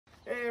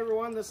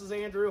everyone, this is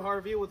Andrew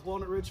Harvey with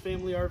Walnut Ridge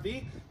Family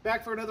RV.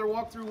 Back for another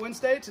walkthrough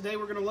Wednesday. Today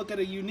we're going to look at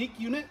a unique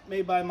unit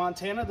made by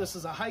Montana. This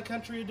is a high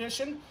country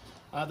edition.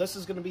 This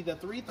is going to be the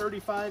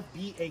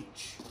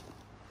 335BH.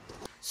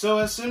 So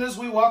as soon as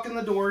we walk in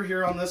the door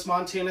here on this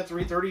Montana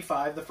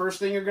 335, the first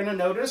thing you're going to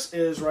notice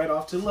is right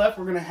off to the left,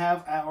 we're going to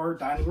have our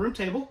dining room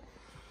table.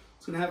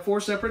 It's going to have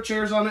 4 separate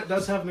chairs on it. It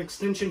does have an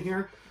extension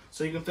here,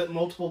 so you can fit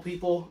multiple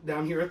people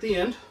down here at the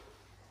end.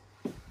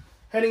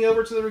 Heading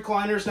over to the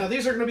recliners. Now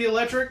these are going to be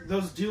electric.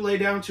 Those do lay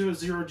down to a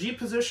 0G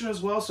position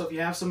as well, so if you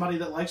have somebody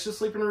that likes to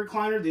sleep in a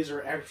recliner, these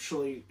are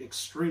actually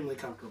extremely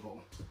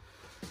comfortable.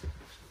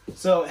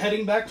 So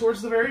heading back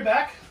towards the very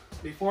back,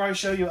 before I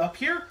show you up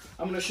here,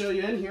 I'm going to show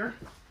you in here.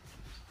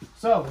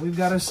 So we've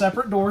got a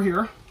separate door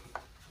here.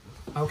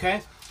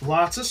 Okay,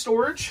 lots of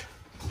storage.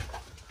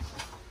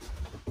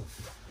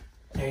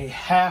 A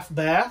half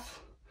bath.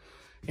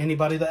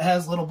 Anybody that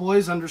has little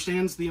boys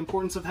understands the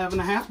importance of having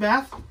a half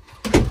bath.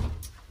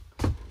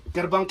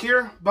 Got a bunk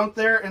here, bunk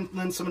there, and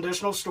then some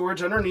additional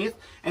storage underneath.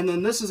 And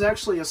then this is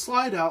actually a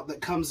slide out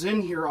that comes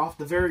in here off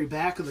the very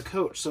back of the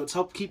coach. So it's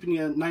helped keeping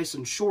you nice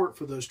and short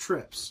for those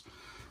trips.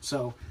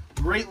 So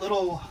great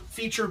little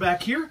feature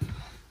back here.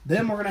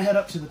 Then we're gonna head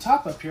up to the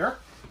top up here.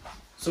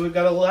 So we've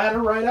got a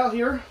ladder right out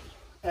here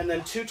and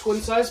then 2 twin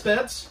size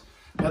beds.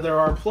 Now there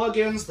are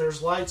plug-ins,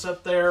 there's lights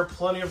up there,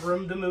 plenty of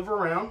room to move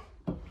around.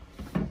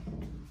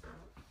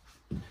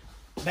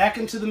 Back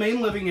into the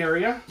main living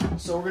area.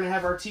 So we're going to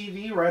have our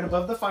TV right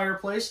above the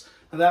fireplace.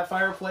 And that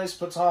fireplace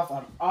puts off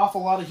an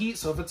awful lot of heat.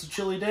 So if it's a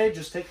chilly day,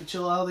 just take the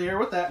chill out of the air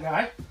with that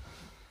guy.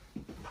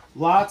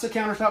 Lots of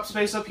countertop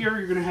space up here.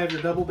 You're going to have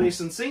your double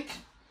basin sink.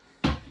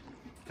 Got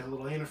a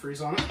little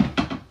antifreeze on it.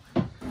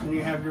 And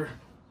you have your,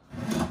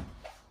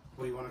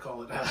 what do you want to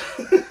call it?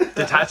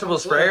 Detachable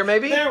sprayer,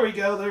 maybe? There we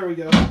go, there we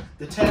go.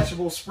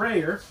 Detachable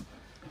sprayer.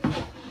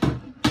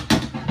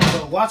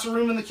 So lots of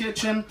room in the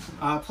kitchen,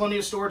 plenty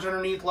of storage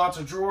underneath, lots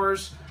of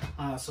drawers,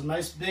 some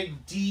nice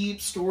big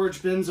deep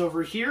storage bins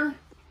over here,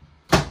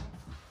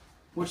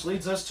 which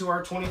leads us to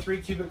our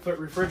 23 cubic foot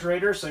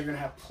refrigerator. So you're going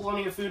to have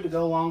plenty of food to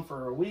go along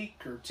for a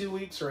week or 2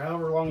 weeks or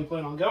however long you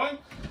plan on going.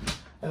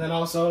 And then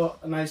also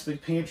a nice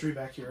big pantry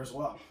back here as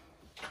well.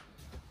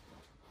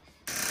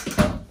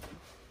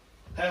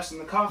 Passing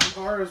the coffee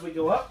bar as we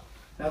go up.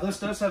 Now this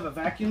does have a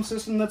vacuum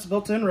system that's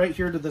built in right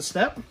here to the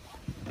step.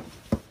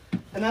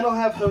 And that'll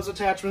have hose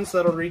attachments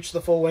that'll reach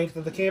the full length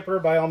of the camper.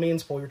 By all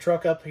means, pull your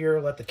truck up here,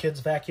 let the kids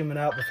vacuum it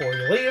out before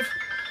you leave.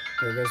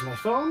 There goes my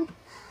phone.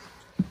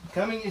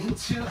 Coming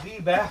into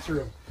the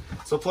bathroom.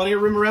 So plenty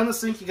of room around the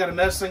sink. You got a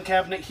medicine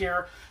cabinet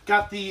here.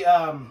 Got the,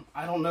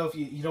 I don't know if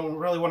you don't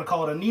really want to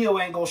call it a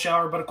neo-angle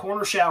shower, but a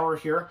corner shower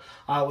here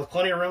with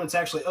plenty of room. It's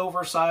actually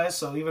oversized,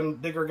 so even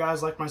bigger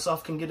guys like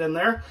myself can get in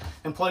there.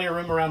 And plenty of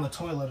room around the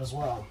toilet as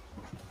well.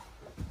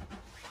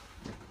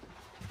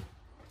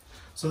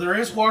 So there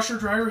is washer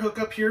dryer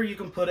hookup here. You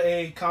can put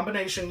a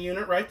combination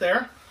unit right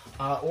there,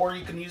 or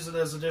you can use it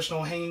as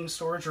additional hanging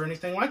storage or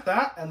anything like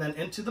that. And then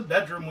into the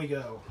bedroom we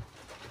go.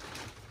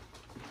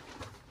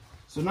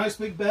 So nice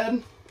big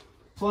bed,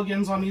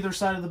 plug-ins on either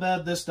side of the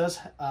bed. This does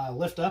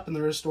lift up and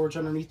there is storage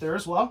underneath there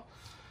as well.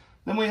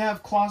 Then we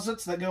have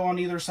closets that go on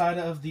either side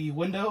of the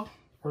window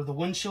or the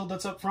windshield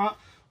that's up front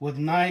with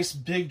nice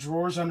big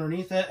drawers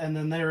underneath it. And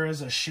then there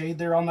is a shade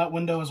there on that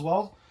window as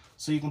well.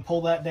 So you can pull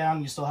that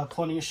down. You still have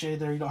plenty of shade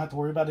there. You don't have to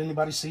worry about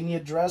anybody seeing you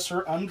dress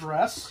or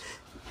undress.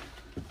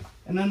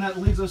 And then that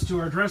leads us to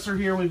our dresser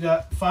here. We've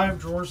got 5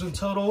 drawers in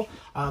total.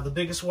 The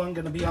biggest one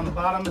going to be on the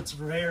bottom. It's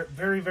very,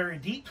 very, very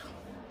deep.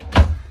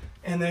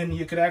 And then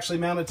you could actually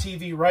mount a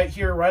TV right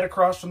here, right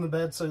across from the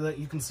bed so that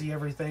you can see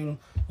everything,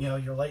 you know,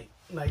 your late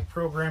night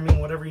programming,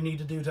 whatever you need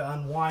to do to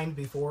unwind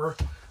before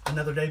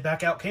another day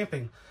back out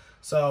camping.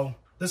 So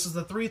this is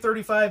the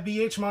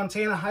 335BH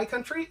Montana High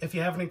Country. If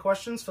you have any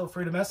questions, feel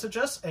free to message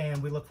us,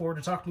 and we look forward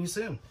to talking to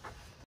you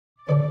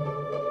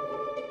soon.